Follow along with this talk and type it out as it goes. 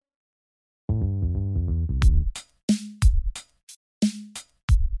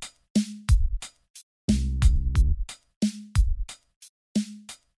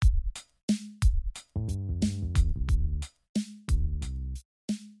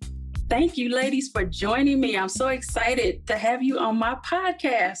Thank you, ladies, for joining me. I'm so excited to have you on my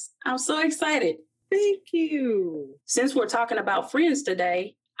podcast. I'm so excited. Thank you. Since we're talking about friends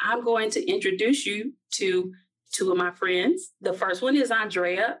today, I'm going to introduce you to two of my friends. The first one is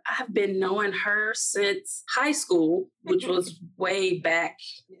Andrea. I've been knowing her since high school, which was way back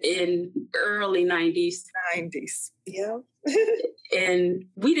in early 90s. Yeah. And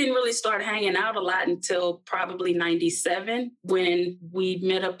we didn't really start hanging out a lot until probably 97 when we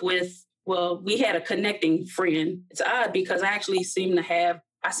met up with, we had a connecting friend. It's odd because I seem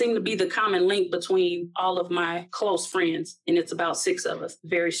to be the common link between all of my close friends, and it's about 6 of us.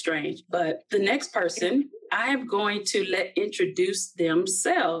 Very strange. But the next person, I am going to let introduce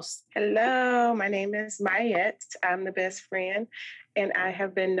themselves. Hello, my name is Mayette. I'm the best friend, and I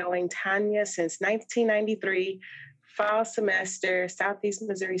have been knowing Tanya since 1993, fall semester, Southeast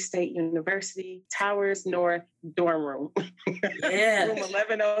Missouri State University, Towers North dorm room. Yeah. Room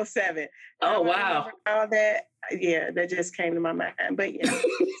 1107. Oh, wow. All that. Yeah, that just came to my mind. But yeah,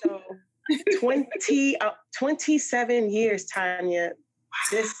 so 27 years, Tanya.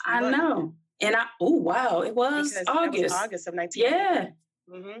 I know. And it was August. August of 1993. Yeah.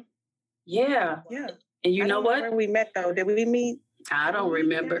 Mm-hmm. Yeah. Yeah. And you know what? Where we met, though. Did we meet? I don't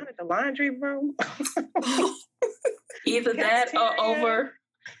remember. At the laundry room? Either that or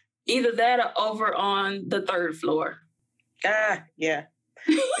over on the 3rd floor. Yeah.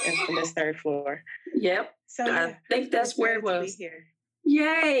 On the 3rd floor. Yep. So I think that's where it was. Here.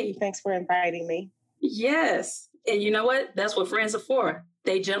 Yay. Thanks for inviting me. Yes. And you know what? That's what friends are for.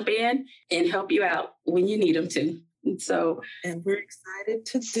 They jump in and help you out when you need them to. And we're excited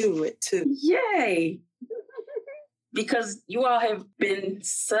to do it too. Yay. Because you all have been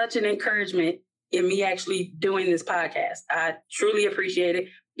such an encouragement in me actually doing this podcast. I truly appreciate it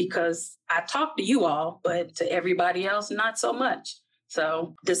because I talk to you all, but to everybody else, not so much.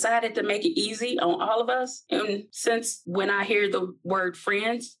 So decided to make it easy on all of us. And since when I hear the word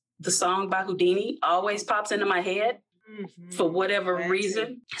friends, the song by Houdini always pops into my head for whatever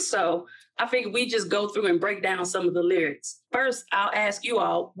reason. So I figured we just go through and break down some of the lyrics. First, I'll ask you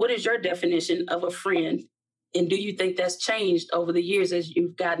all, what is your definition of a friend? And do you think that's changed over the years as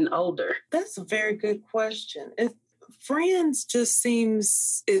you've gotten older? That's a very good question. Friends just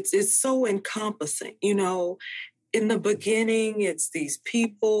seems, it's so encompassing, In the beginning, it's these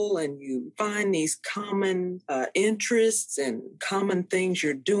people and you find these common interests and common things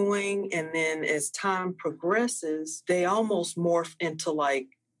you're doing. And then as time progresses, they almost morph into like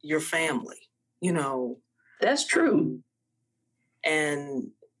your family, That's true.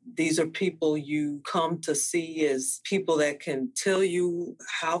 And these are people you come to see as people that can tell you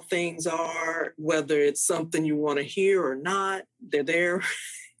how things are, whether it's something you want to hear or not. They're there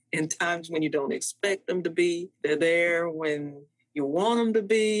in times when you don't expect them to be. They're there when you want them to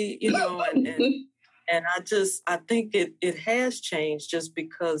be, and I think it has changed just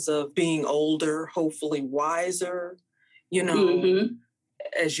because of being older, hopefully wiser,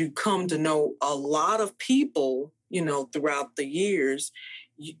 as you come to know a lot of people, throughout the years.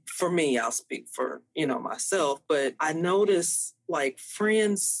 For me, I'll speak for, myself, but I notice like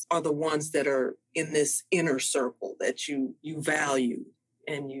friends are the ones that are in this inner circle that you value.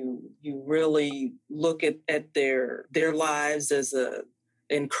 And you really look at their lives as a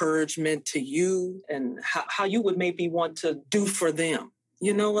encouragement to you and how you would maybe want to do for them.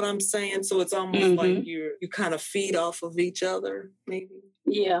 You know what I'm saying? So it's almost like you kind of feed off of each other, maybe.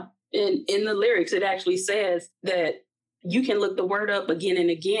 Yeah. And in the lyrics, it actually says that you can look the word up again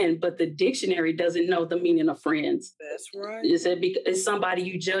and again, but the dictionary doesn't know the meaning of friends. That's right. It's somebody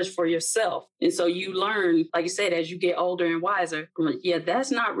you judge for yourself. And so you learn, like you said, as you get older and wiser,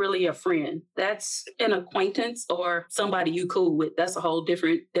 that's not really a friend. That's an acquaintance or somebody you cool with. That's a whole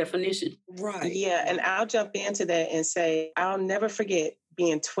different definition. Right. Yeah. And I'll jump into that and say, I'll never forget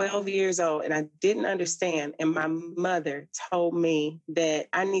being 12 years old and I didn't understand. And my mother told me that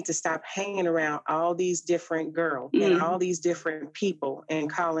I need to stop hanging around all these different girls and all these different people and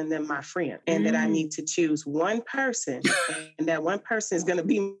calling them my friend. And that I need to choose one person and that one person is going to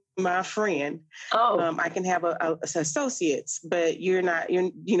be my friend. I can have associates, but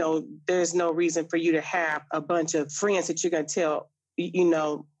there's no reason for you to have a bunch of friends that you're going to tell,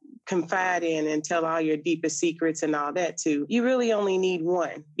 confide in and tell all your deepest secrets and all that to. You really only need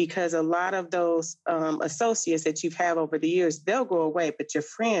one because a lot of those associates that you've had over the years, they'll go away, but your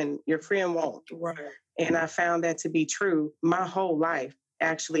friend won't. Right. And I found that to be true my whole life,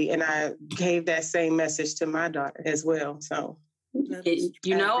 actually. And I gave that same message to my daughter as well. So,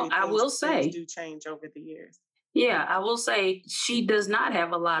 I will say, do change over the years. Yeah, I will say she does not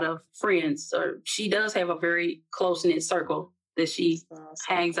have a lot of friends, or she does have a very close-knit circle that she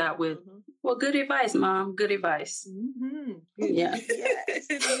awesome. hangs out with. Mm-hmm. Well, good advice, Mom. Good advice. Mm-hmm. Yeah. Yes,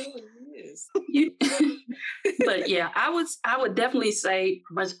 it really is. But yeah, I would definitely say,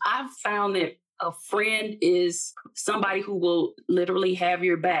 but I've found that a friend is somebody who will literally have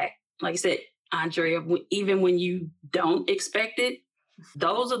your back. Like I said, Andrea, even when you don't expect it,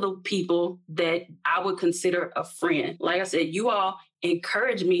 those are the people that I would consider a friend. Like I said, you all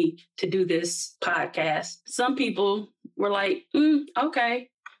encouraged me to do this podcast. Some people were like, okay.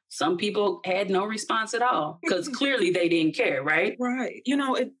 Some people had no response at all because clearly they didn't care, right? Right.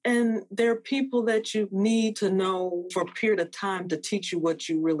 And there are people that you need to know for a period of time to teach you what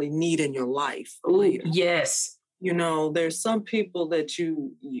you really need in your life. Ooh, yes. There's some people that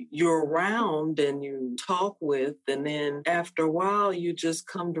you're around and you talk with, and then after a while you just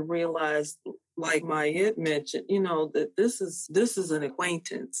come to realize, like Mayette mentioned, that this is an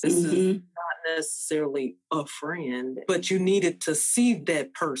acquaintance. This is not necessarily a friend, but you needed to see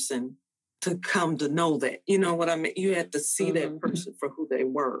that person to come to know that. You know what I mean? You had to see that person for who they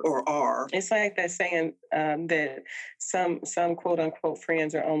were or are. It's like that saying that some quote unquote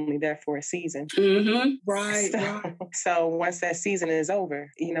friends are only there for a season. Mm-hmm. Right. So once that season is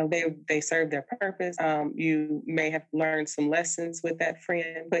over, they serve their purpose. You may have learned some lessons with that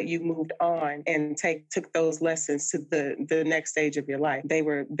friend, but you moved on and took those lessons to the next stage of your life. They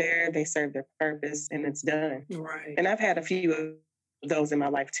were there, they served their purpose, and it's done. Right. And I've had a few of those in my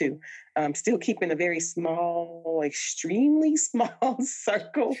life too. Still keeping a very small, extremely small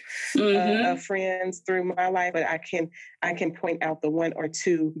circle of friends through my life, but I can point out the one or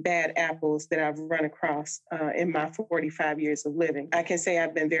two bad apples that I've run across in my 45 years of living. I can say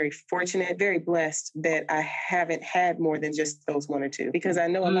I've been very fortunate, very blessed that I haven't had more than just those one or two, because I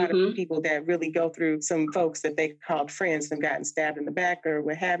know a lot of people that really go through some folks that they called friends and gotten stabbed in the back or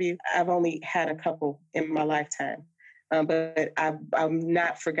what have you. I've only had a couple in my lifetime. But I'm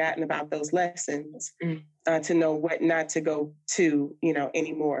not forgotten about those lessons to know what not to go to,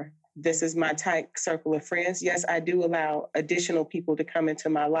 anymore. This is my tight circle of friends. Yes, I do allow additional people to come into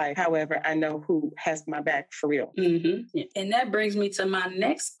my life. However, I know who has my back for real. Mm-hmm. And that brings me to my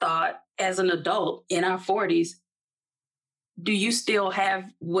next thought. As an adult in our 40s, do you still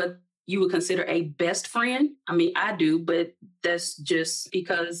have what you would consider a best friend? I mean, I do, but that's just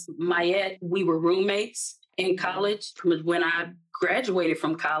because we were roommates in college. When I graduated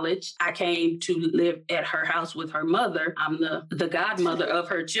from college, I came to live at her house with her mother. I'm the godmother of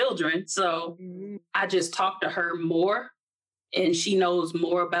her children. So I just talk to her more, and she knows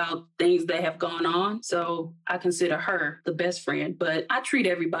more about things that have gone on. So I consider her the best friend, but I treat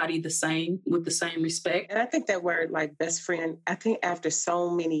everybody the same, with the same respect. And I think that word, like best friend, I think after so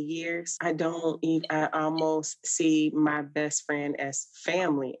many years, I almost see my best friend as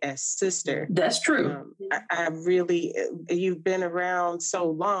family, as sister. That's true. I really, you've been around so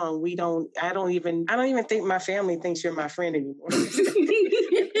long. I don't even think my family thinks you're my friend anymore.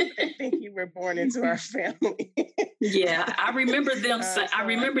 I think you were born into our family. Yeah, I remember them. I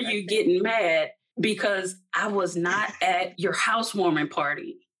remember you getting mad because I was not at your housewarming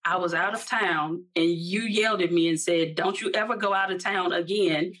party. I was out of town, and you yelled at me and said, "Don't you ever go out of town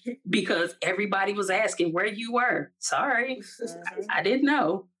again," because everybody was asking where you were. Sorry, I didn't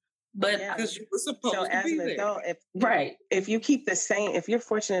know. But because you were supposed to be there. Adult, right. If you're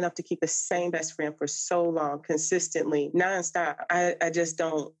fortunate enough to keep the same best friend for so long, consistently, nonstop, I just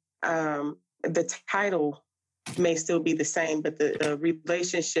don't. The title may still be the same, but the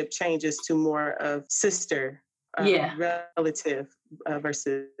relationship changes to more of sister, relative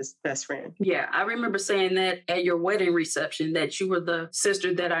versus best friend. Yeah, I remember saying that at your wedding reception, that you were the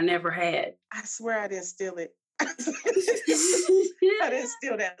sister that I never had. I swear I didn't steal it. I didn't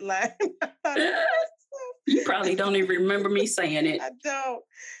steal that line. You probably don't even remember me saying it. I don't.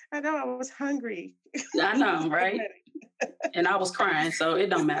 I know I was hungry. I know, right? And I was crying, so it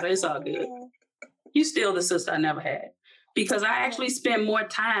don't matter. It's all good. You still the sister I never had, because I actually spend more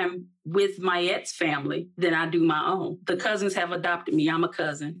time with Mayette's family than I do my own. The cousins have adopted me. I'm a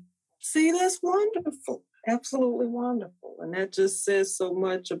cousin. See, that's wonderful. Absolutely wonderful. And that just says so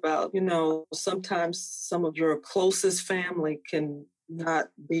much about, sometimes some of your closest family can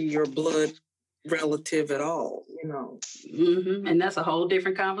not be your blood relative at all, And that's a whole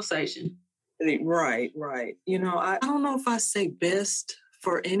different conversation. Right. I don't know if I say best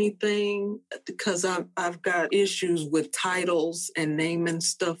for anything, because I've got issues with titles and naming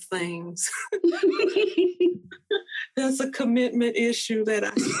stuff things. That's a commitment issue that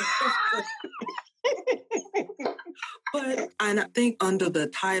But I think under the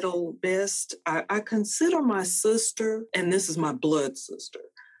title best, I consider my sister, and this is my blood sister,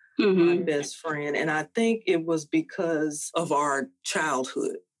 my best friend. And I think it was because of our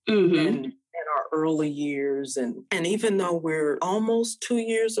childhood and our early years. And even though we're almost 2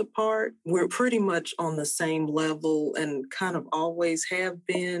 years apart, we're pretty much on the same level and kind of always have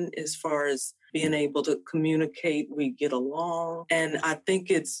been as far as being able to communicate. We get along. And I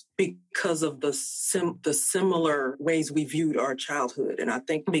think it's because of the similar ways we viewed our childhood. And I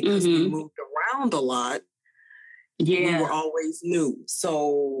think because we moved around a lot, we were always new.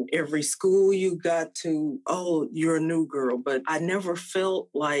 So every school you got to, oh, you're a new girl. But I never felt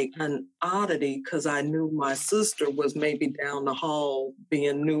like an oddity because I knew my sister was maybe down the hall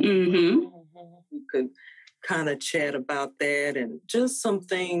being new. We could kind of chat about that and just some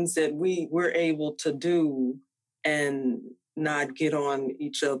things that we were able to do and not get on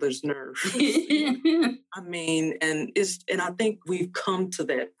each other's nerves. I mean, and I think we've come to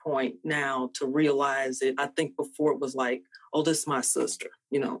that point now to realize it. I think before it was like, oh, this is my sister,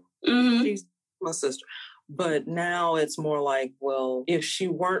 she's my sister. But now it's more like, well, if she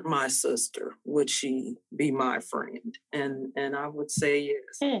weren't my sister, would she be my friend? And I would say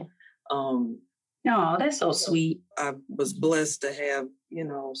yes. Oh, that's so sweet. I was blessed to have,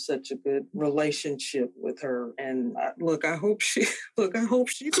 such a good relationship with her. And I hope she does.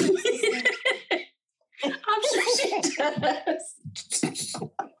 I'm sure she does.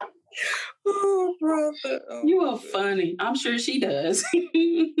 Oh, brother. Oh, you are funny. I'm sure she does.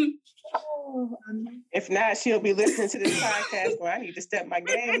 If not, she'll be listening to this podcast where I need to step my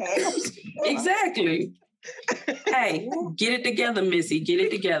game up. Exactly. Hey, get it together, Missy. Get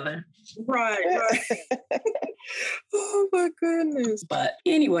it together. Right. Oh, my goodness. But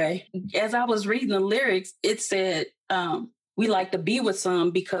anyway, as I was reading the lyrics, it said, we like to be with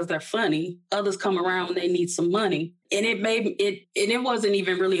some because they're funny. Others come around when they need some money. And it wasn't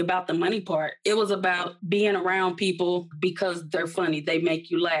even really about the money part. It was about being around people because they're funny. They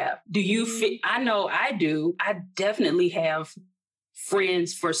make you laugh. Do you I know I do. I definitely have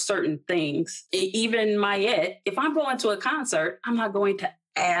friends for certain things. Even Mayette, if I'm going to a concert, I'm not going to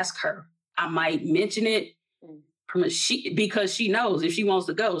ask her. I might mention it because she knows if she wants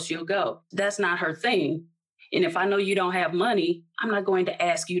to go, she'll go. That's not her thing. And if I know you don't have money, I'm not going to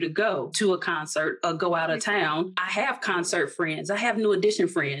ask you to go to a concert or go out of town. I have concert friends. I have New Edition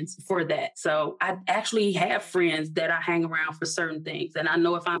friends for that. So I actually have friends that I hang around for certain things. And I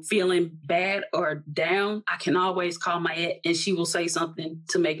know if I'm feeling bad or down, I can always call my aunt and she will say something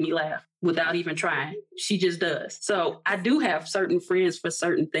to make me laugh without even trying. She just does. So I do have certain friends for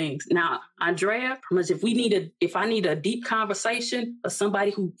certain things. Now, Andrea, pretty much if I need a deep conversation or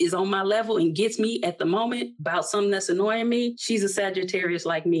somebody who is on my level and gets me at the moment about something that's annoying me, she's a Sagittarius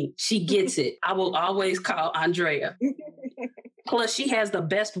like me. She gets it. I will always call Andrea. Plus, she has the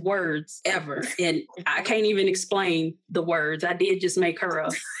best words ever. And I can't even explain the words. I did just make her a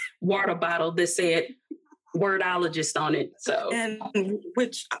water bottle that said wordologist on it. So, and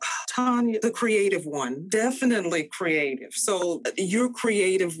which Tanya, the creative one, definitely creative. So you're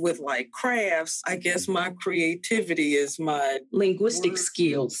creative with like crafts. I guess my creativity is my linguistic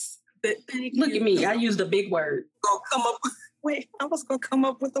skills. Look at me. I used a big word. I was going to come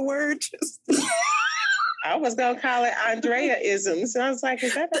up with the word. I was going to call it Andrea-isms. And I was like,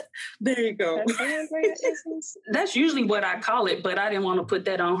 is that there you go. Andrea-isms? That's usually what I call it, but I didn't want to put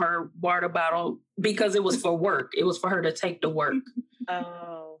that on her water bottle because it was for work. It was for her to take to work.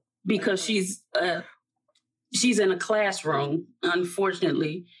 Oh. Because she's in a classroom,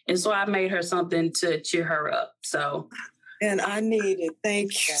 unfortunately. And so I made her something to cheer her up. So... And I need it.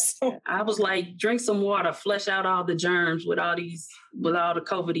 Thank you. I was like, drink some water, flush out all the germs with all the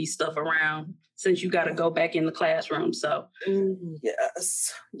COVID stuff around since you got to go back in the classroom. So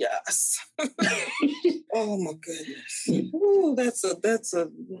yes. Oh my goodness. Ooh, that's a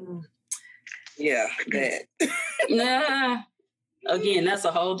that. Nah. Again, that's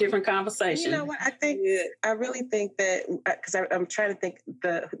a whole different conversation. You know what? I really think that, because I'm trying to think,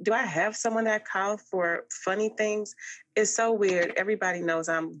 do I have someone that I call for funny things? It's so weird. Everybody knows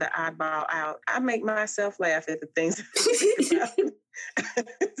I'm the oddball out. I make myself laugh at the things I think about.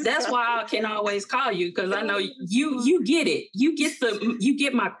 That's why I can always call you, because I know you get it. You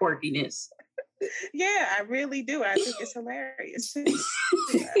get my quirkiness. Yeah, I really do. I think it's hilarious. I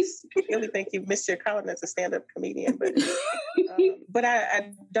really think you've missed your calling as a stand-up comedian, but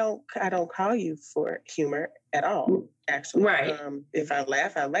I don't call you for humor at all. Actually, right? If I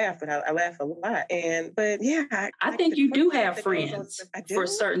laugh, I laugh, but I laugh a lot. But yeah, I think you do have friends for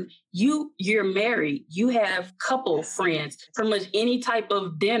certain. You're married. You have couple friends. Pretty much any type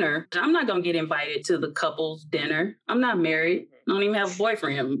of dinner. I'm not gonna get invited to the couple's dinner. I'm not married. I don't even have a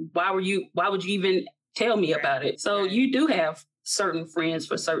boyfriend. Why would you even tell me about it? So you do have certain friends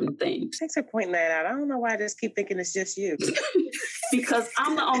for certain things. Thanks for pointing that out. I don't know why I just keep thinking it's just you. Because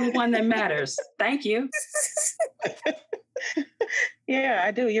I'm the only one that matters. Thank you. Yeah,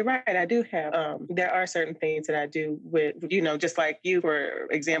 I do. You're right. I do have. There are certain things that I do with, just like you, for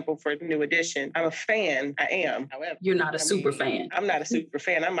example, for the New Edition. I'm a fan. I am. However, you're not a super fan. I'm not a super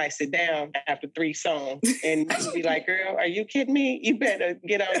fan. I might sit down after 3 songs and be like, "Girl, are you kidding me? You better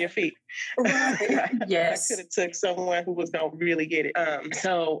get on your feet." Right. Yes. I could have took someone who was gonna really get it.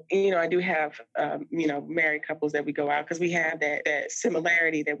 So I do have married couples that we go out because we have that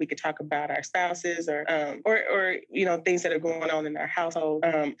similarity that we could talk about our spouses or things that are going on in our household.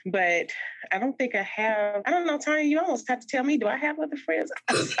 But I don't think I have. I don't know, Tanya. You almost have to tell me. Do I have other friends?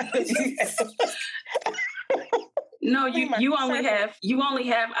 No, you only have.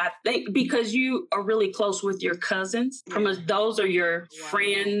 I think because you are really close with your cousins. Pretty much, those are your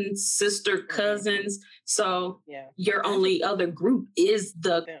friends, sister, cousins. So your only other group is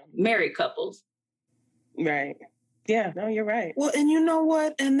the married couples. Right. Yeah, no, you're right. Well, and you know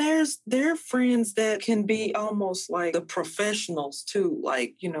what? And there are friends that can be almost like the professionals too.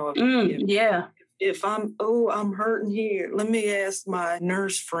 Like, if I'm hurting here, let me ask my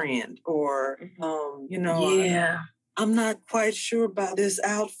nurse friend, or I'm not quite sure about this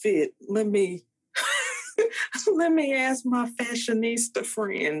outfit. Let me ask my fashionista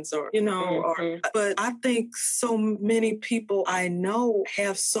friends, but I think so many people I know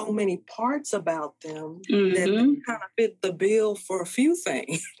have so many parts about them that they kind of fit the bill for a few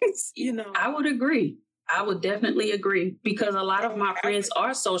things, I would agree. I would definitely agree because a lot of my friends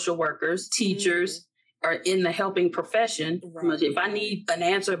are social workers, teachers, are in the helping profession. Right. If I need an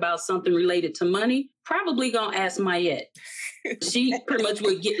answer about something related to money, probably gonna ask Mayette. She pretty much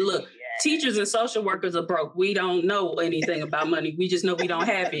would look. Teachers and social workers are broke. We don't know anything about money. We just know we don't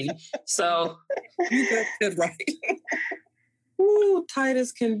have any. So you got that right. Ooh, tight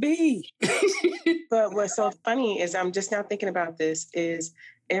as can be. But what's so funny is I'm just now thinking about this is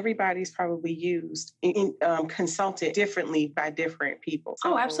everybody's probably used, consulted differently by different people.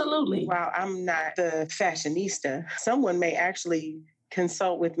 So, absolutely. While I'm not the fashionista, someone may actually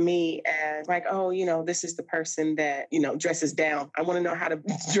consult with me as like, this is the person that, dresses down. I want to know how to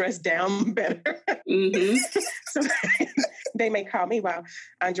dress down better. So they may call me. Well,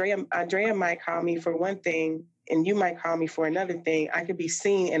 Andrea might call me for one thing and you might call me for another thing. I could be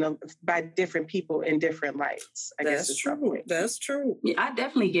seen by different people in different lights. That's true. That's true. Yeah, I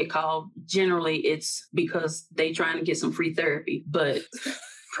definitely get called. Generally, it's because they trying to get some free therapy, but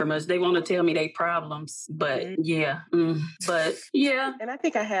pretty much they want to tell me their problems. But but yeah. And I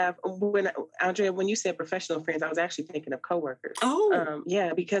think I have, Andrea, when you said professional friends, I was actually thinking of coworkers. Oh.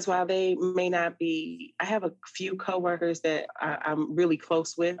 Because while they may not be, I have a few coworkers that I'm really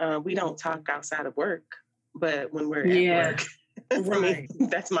close with. We don't talk outside of work. But when we're at work, right.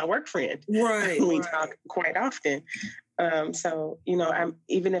 That's my work friend. Right. We talk quite often. So, I'm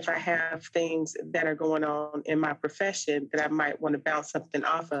even if I have things that are going on in my profession that I might want to bounce something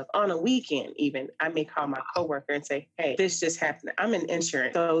off of on a weekend, even I may call my coworker and say, "Hey, this just happened. I'm in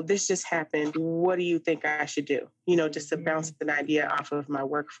insurance, so this just happened. What do you think I should do?" Just to bounce an idea off of my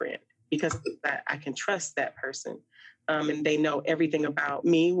work friend because I can trust that person. And they know everything about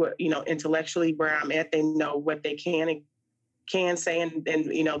me, intellectually where I'm at. They know what they can say and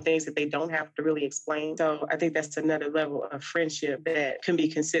things that they don't have to really explain. So I think that's another level of friendship that can be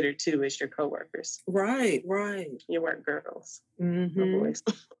considered too as your coworkers. Right. Your work girls. Mm-hmm. Boys.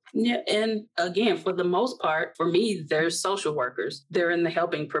 Yeah. And again, for the most part, for me, they're social workers. They're in the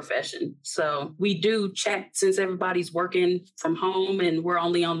helping profession. So we do chat since everybody's working from home and we're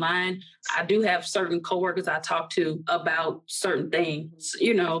only online. I do have certain coworkers I talk to about certain things.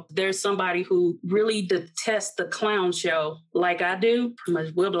 There's somebody who really detests the clown show like I do.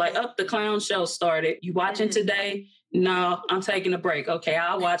 We'll be like, the clown show started. You watching today? No, I'm taking a break. Okay,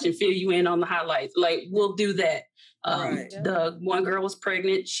 I'll watch and fill you in on the highlights. Like, we'll do that. Right. The one girl was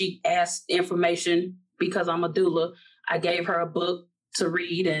pregnant. She asked information because I'm a doula. I gave her a book to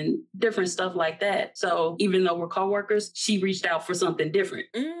read and different stuff like that. So even though we're coworkers, she reached out for something different.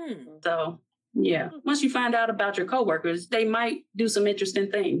 So yeah, once you find out about your coworkers, they might do some interesting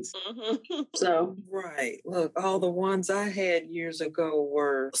things. So right. Look, all the ones I had years ago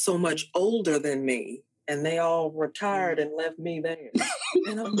were so much older than me. And they all retired and left me there.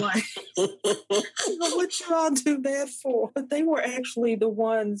 And I'm like, what you all do that for? But they were actually the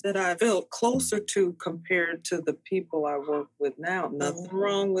ones that I felt closer to compared to the people I work with now. Nothing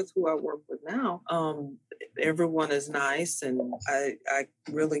wrong with who I work with now. Everyone is nice, and I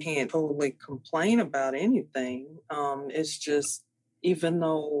really can't totally complain about anything. It's just, even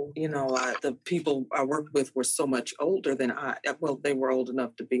though, the people I worked with were so much older than they were old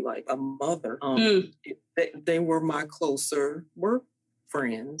enough to be like a mother. They were my closer work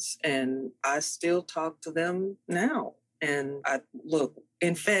friends, and I still talk to them now. And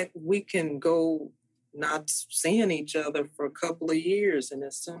in fact, we can go not seeing each other for a couple of years, and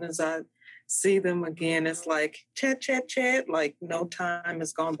as soon as I see them again, it's like chat, like no time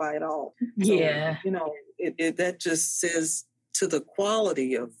has gone by at all. Yeah. So, that just says to the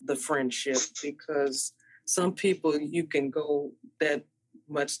quality of the friendship, because some people you can go that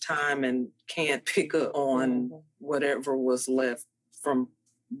much time and can't pick up on whatever was left from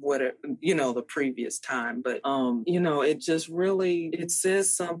the previous time. But it just really, it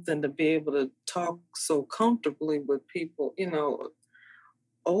says something to be able to talk so comfortably with people,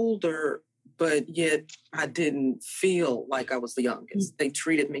 older, but yet I didn't feel like I was the youngest. They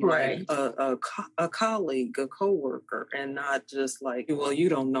treated me like a colleague, a coworker, and not just like, well, you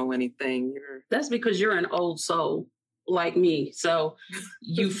don't know anything. That's because you're an old soul like me. So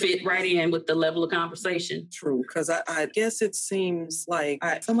you fit right in with the level of conversation. True, because I guess it seems like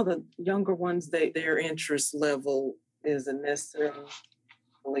some of the younger ones, their interest level isn't necessarily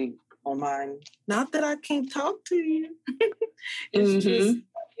on mine. Not that I can't talk to you. It's just,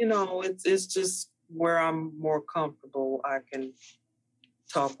 it's just where I'm more comfortable. I can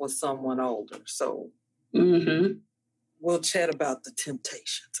talk with someone older. So we'll chat about the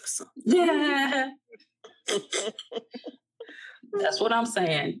Temptations or something. Yeah. That's what I'm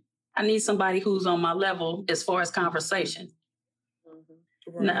saying. I need somebody who's on my level as far as conversation.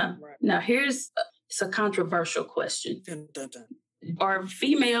 Right, now here's it's a controversial question. Dun, dun, dun. Are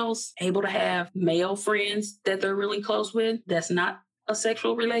females able to have male friends that they're really close with that's not a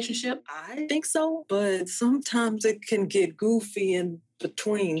sexual relationship? I think so, but sometimes it can get goofy in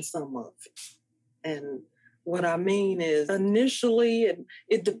between some of it. And what I mean is, initially,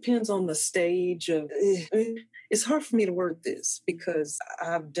 it depends on the stage of. It's hard for me to word this because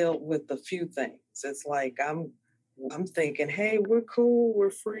I've dealt with a few things. It's like I'm thinking, hey, we're cool, we're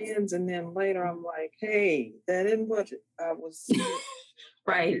friends, and then later I'm like, hey, that isn't what I was.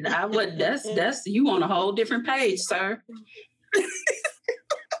 Right. That's you on a whole different page, sir.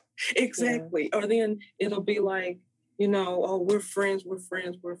 Exactly. Yeah. Or then it'll be like, oh, we're friends.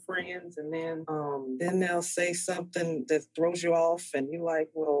 And then they'll say something that throws you off and you're like,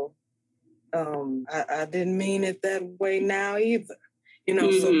 well, I didn't mean it that way now either.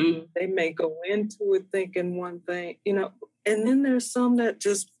 So they may go into it thinking one thing, and then there's some that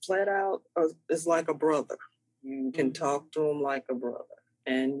just flat out is like a brother. You can talk to them like a brother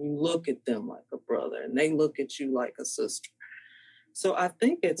and you look at them like a brother and they look at you like a sister. So I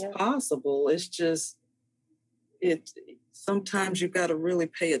think it's possible. It's just, sometimes you got to really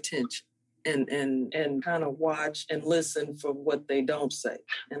pay attention and kind of watch and listen for what they don't say.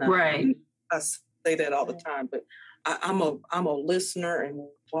 And I say that all the time, but I'm a listener and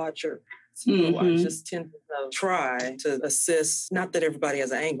watcher. So I just tend to try to assess, not that everybody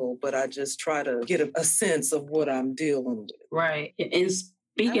has an angle, but I just try to get a sense of what I'm dealing with. Right. And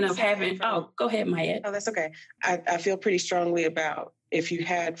speaking of having, go ahead, Maya. Oh, that's okay. I feel pretty strongly about if you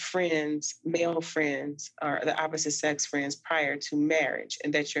had friends, male friends, or the opposite sex friends prior to marriage,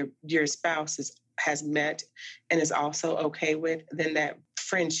 and that your spouse has met and is also okay with, then that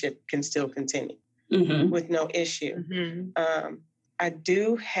friendship can still continue with no issue. I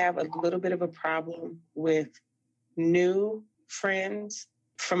do have a little bit of a problem with new friends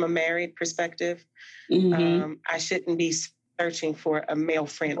from a married perspective. I shouldn't be searching for a male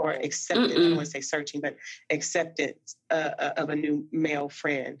friend or acceptance. I don't want to say searching, but acceptance of a new male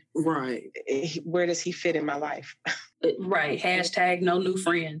friend. Right. Where does he fit in my life? Right. Hashtag no new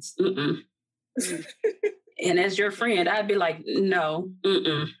friends. And as your friend, I'd be like, no,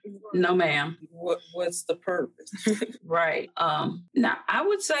 no, ma'am. What's the purpose? Right. Now, I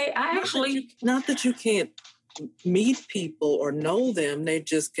would say not that you can't meet people or know them, they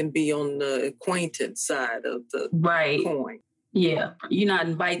just can be on the acquaintance side of the coin. Yeah. You're not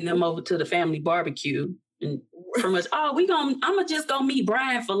inviting them over to the family barbecue and pretty much, I'm gonna just go meet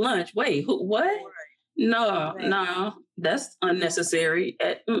Brian for lunch. Wait, what? Right. No, that's unnecessary.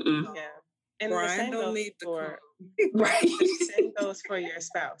 Yeah. And Brian the same don't need for right. The same goes for your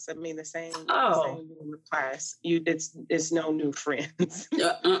spouse. I mean, the same applies. It's no new friends.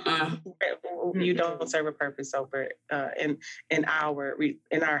 You don't serve a purpose over in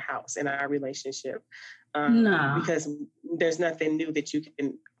our house, in our relationship. No, because there's nothing new that you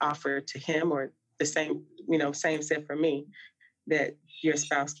can offer to him, or the same said for me that your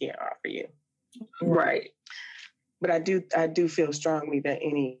spouse can't offer you. Right. But I do feel strongly that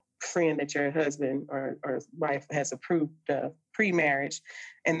any friend that your husband or wife has approved pre-marriage,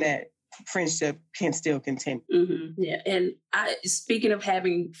 and that friendship can still continue. Mm-hmm. Yeah. And speaking of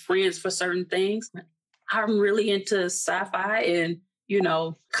having friends for certain things, I'm really into sci-fi and,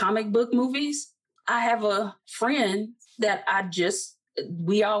 comic book movies. I have a friend that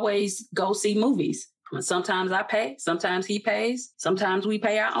we always go see movies. Sometimes I pay, sometimes he pays, sometimes we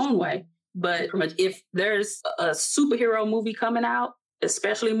pay our own way. But if there's a superhero movie coming out,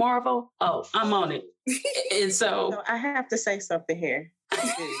 especially Marvel, I'm on it. And so I have to say something here.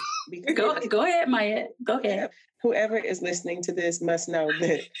 Go ahead, Maya. Go ahead. Whoever is listening to this must know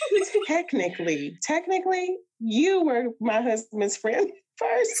that technically, you were my husband's friend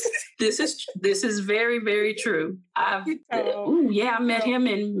first. This is very, very true. I met him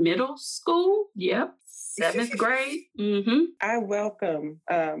in middle school. Yep. 7th grade. Mm-hmm. I welcome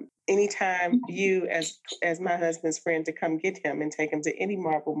anytime you as my husband's friend to come get him and take him to any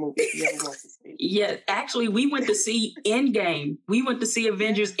Marvel movie he ever wants to see. Yeah, actually, we went to see Endgame. We went to see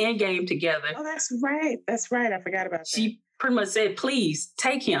Avengers Endgame together. Oh, that's right. I forgot about that. She pretty much said, please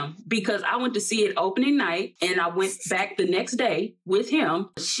take him, because I went to see it opening night and I went back the next day with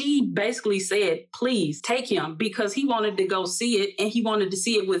him. She basically said, please take him, because he wanted to go see it and he wanted to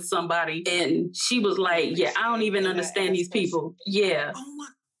see it with somebody. And she was like, yeah, I don't even understand these people. Yeah. Oh my.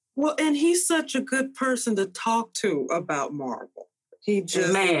 Well, and he's such a good person to talk to about Marvel. He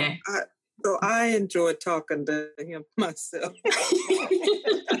just, man. So I enjoyed talking to him myself.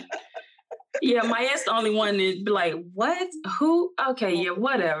 Yeah, Maya's the only one that be like, what? Who? Okay, yeah,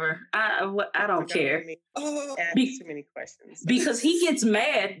 whatever. I don't care. Ask too many questions. Because he gets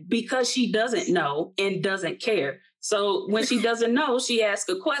mad because she doesn't know and doesn't care. So when she doesn't know, she asks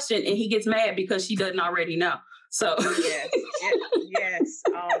a question and he gets mad because she doesn't already know. So yes,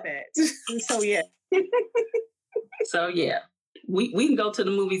 all that. So yeah. So yeah, we can go to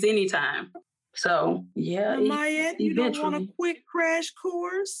the movies anytime. So yeah, Maya, you don't want a quick crash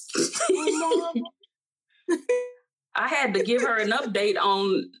course? I had to give her an update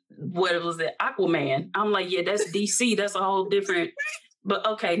on what was it, Aquaman. I'm like, yeah, that's DC. That's a whole different. But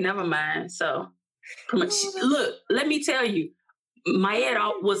okay, never mind. So look, let me tell you.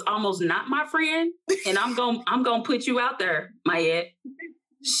 Mayette was almost not my friend, and I'm gonna put you out there, Mayette.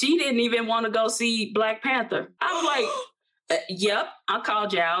 She didn't even want to go see Black Panther. I was like, "Yep." I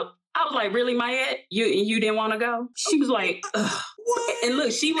called you out. I was like, "Really, Mayette? You didn't want to go?" She was like, ugh. And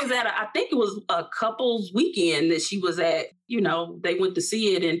look, she was at I think it was a couple's weekend that she was at. They went to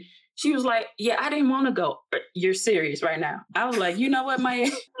see it, and she was like, "Yeah, I didn't want to go." You're serious right now? I was like, "You know what,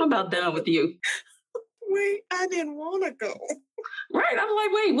 Mayette? I'm about done with you." Wait, I didn't want to go. Right. I was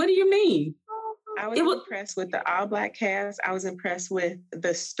like, wait, what do you mean? I was impressed with the all black cast. I was impressed with the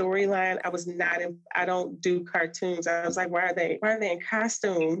storyline. I was not. I don't do cartoons. I was like, why are they in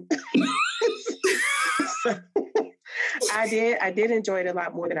costume? So, I did enjoy it a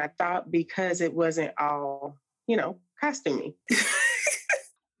lot more than I thought, because it wasn't all, costumey.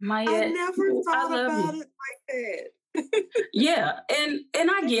 I never thought about it like that. Yeah, and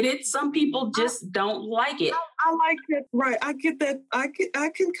I get it. Some people just don't like it. I like it. Right. I get that. I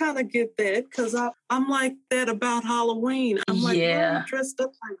can kind of get that, because I'm like that about Halloween. I'm like, yeah, I'm dressed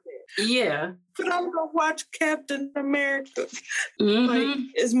up like that. Yeah. But I'm going to watch Captain America like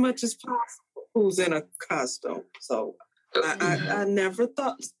as much as possible, who's in a costume. So I never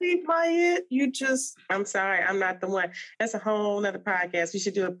thought, Steve Mayette, I'm sorry, I'm not the one. That's a whole nother podcast. We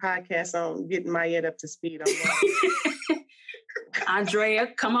should do a podcast on getting Mayette up to speed on Andrea,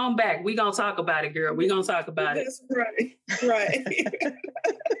 come on back. We're going to talk about it, girl. We're going to talk about it. That's right.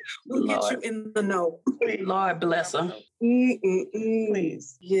 We'll get you in the know. Please. Lord bless her.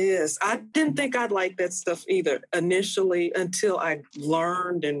 Please. Yes. I didn't think I'd like that stuff either initially, until I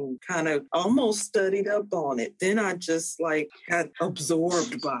learned and kind of almost studied up on it. Then I just got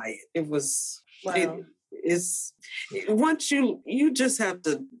absorbed by it. It was... Wow. It's once you just have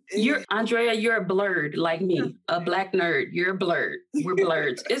to. Andrea, you're blurred like me, a black nerd. You're blurred. We're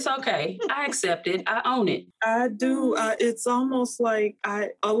blurred. It's okay. I accept it. I own it. I do. It's almost like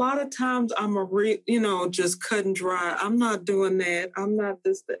a lot of times I'm just cut and dry. I'm not doing that. I'm not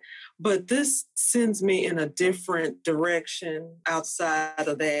this, that. But this sends me in a different direction outside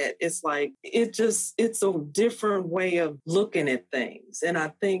of that. It's like, it's a different way of looking at things. And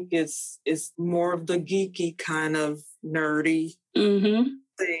I think it's more of the geeky kind of nerdy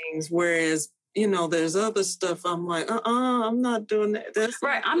things. Whereas, there's other stuff I'm like, I'm not doing that. That's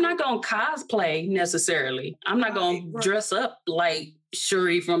right. I'm not going to cosplay necessarily. I'm not going to dress up like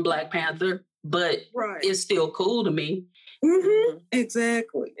Shuri from Black Panther, but it's still cool to me. Mm-hmm.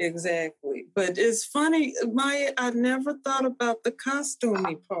 Exactly. But it's funny, Maya, I never thought about the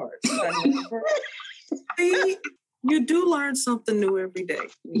costuming part. See, you do learn something new every day.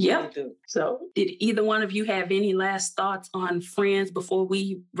 Yep. So did either one of you have any last thoughts on Friends before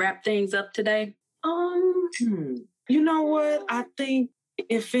we wrap things up today? You know what? I think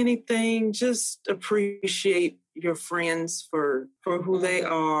if anything, just appreciate your friends for who they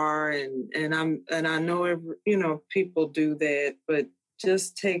are, and I know people do that, but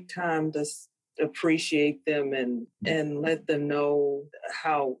just take time to appreciate them and let them know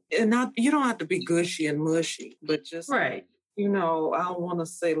how, and not, you don't have to be gushy and mushy, but just right. I don't want to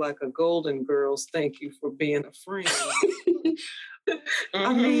say like a Golden Girls, thank you for being a friend.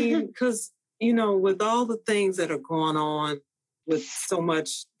 I mean, because with all the things that are going on with so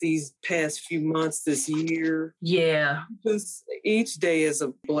much these past few months, this year. Yeah. Just each day is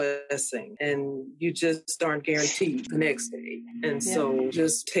a blessing, and you just aren't guaranteed the next day. And so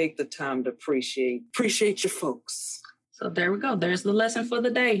just take the time to appreciate your folks. So there we go. There's the lesson for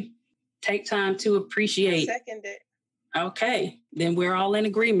the day. Take time to appreciate. I second it. Okay. Then we're all in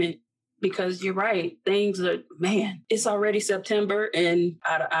agreement. Because you're right. Things are, it's already September, and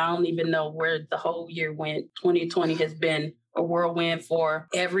I don't even know where the whole year went. 2020 has been a whirlwind for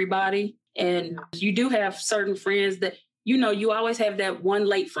everybody. And you do have certain friends that, you always have that one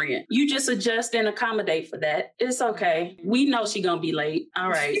late friend. You just adjust and accommodate for that. It's okay. We know she's going to be late. All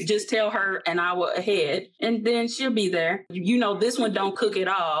right. Just tell her an hour ahead, and then she'll be there. This one don't cook at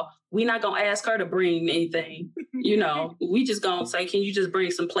all. We're not going to ask her to bring anything. We just going to say, can you just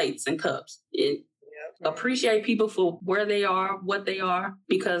bring some plates and cups? Appreciate people for where they are, what they are,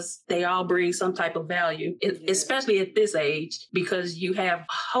 because they all bring some type of value, especially at this age, because you have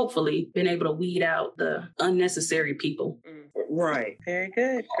hopefully been able to weed out the unnecessary people. Right. Very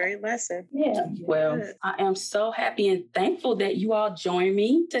good. Great lesson. Yeah. Well, good. I am so happy and thankful that you all joined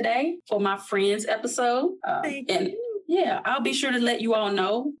me today for my Friends episode. Thank you. Yeah, I'll be sure to let you all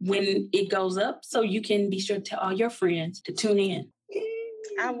know when it goes up, so you can be sure to tell all your friends to tune in.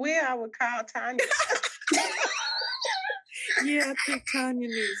 I will. I will call Tanya. Yeah, I think Tanya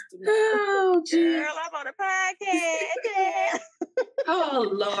needs to know. Oh, geez. Girl, I'm on a podcast. Oh,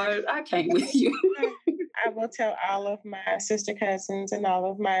 Lord, I can't with you. I will tell all of my sister cousins and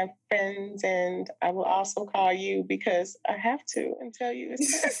all of my friends, and I will also call you because I have to and tell you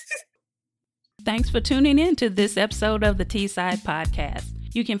it's Thanks for tuning in to this episode of the T-Side Podcast.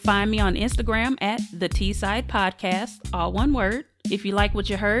 You can find me on Instagram at the T-Side Podcast, all one word. If you like what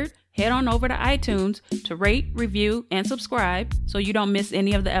you heard, head on over to iTunes to rate, review, and subscribe so you don't miss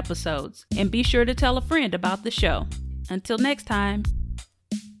any of the episodes. And be sure to tell a friend about the show. Until next time.